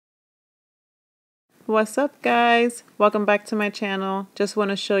What's up, guys? Welcome back to my channel. Just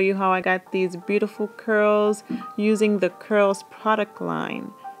want to show you how I got these beautiful curls using the Curls product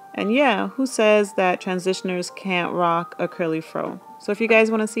line. And yeah, who says that transitioners can't rock a curly fro? So if you guys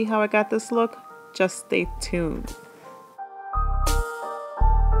want to see how I got this look, just stay tuned.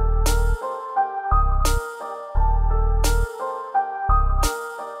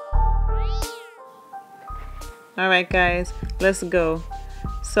 Alright guys, let's go.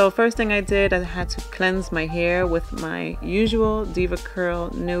 So first thing I did, I had to cleanse my hair with my usual Deva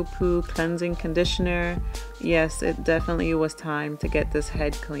Curl No Poo cleansing conditioner. Yes, it definitely was time to get this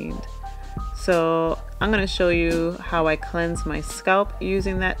head cleaned. So I'm going to show you how I cleanse my scalp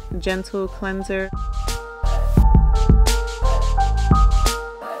using that gentle cleanser.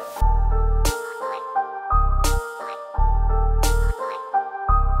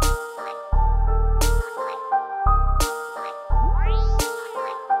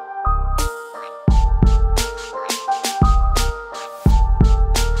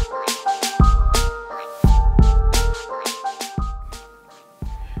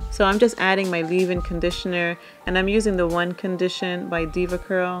 So I'm just adding my leave-in conditioner, and I'm using the One Condition by Deva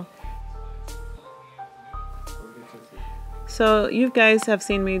Curl. So you guys have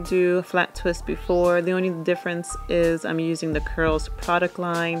seen me do a flat twist before. The only difference is I'm using the Curls product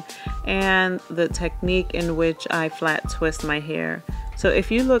line and the technique in which I flat twist my hair. So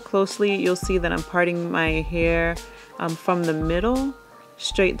if you look closely, you'll see that I'm parting my hair from the middle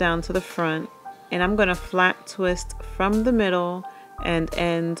straight down to the front, and I'm going to flat twist from the middle and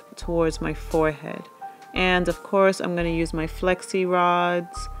end towards my forehead. And of course I'm going to use my flexi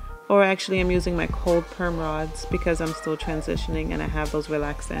rods, or actually I'm using my cold perm rods because I'm still transitioning and I have those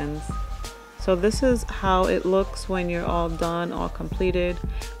relaxed ends. So this is how it looks when you're all done, all completed.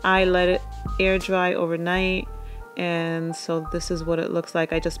 I let it air dry overnight, and so this is what it looks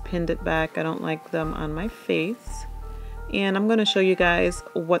like. I just pinned it back. I don't like them on my face. And I'm going to show you guys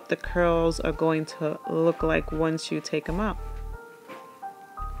what the curls are going to look like once you take them out.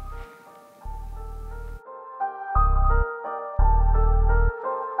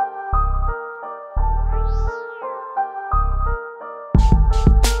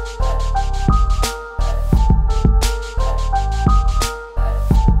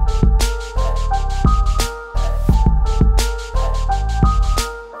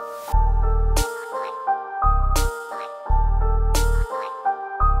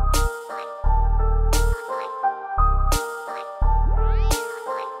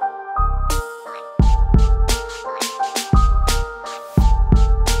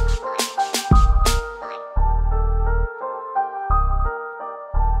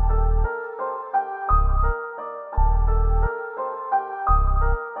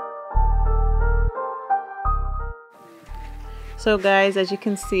 So guys, as you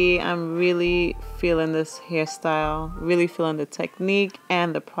can see, I'm really feeling this hairstyle, really feeling the technique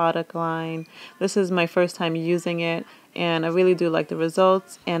and the product line. This is my first time using it, and I really do like the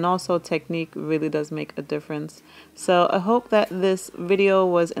results, and also technique really does make a difference. So I hope that this video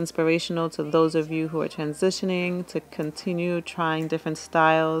was inspirational to those of you who are transitioning to continue trying different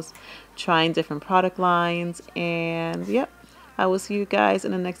styles, trying different product lines, and yep, I will see you guys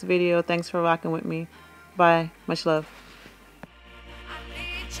in the next video. Thanks for rocking with me. Bye. Much love.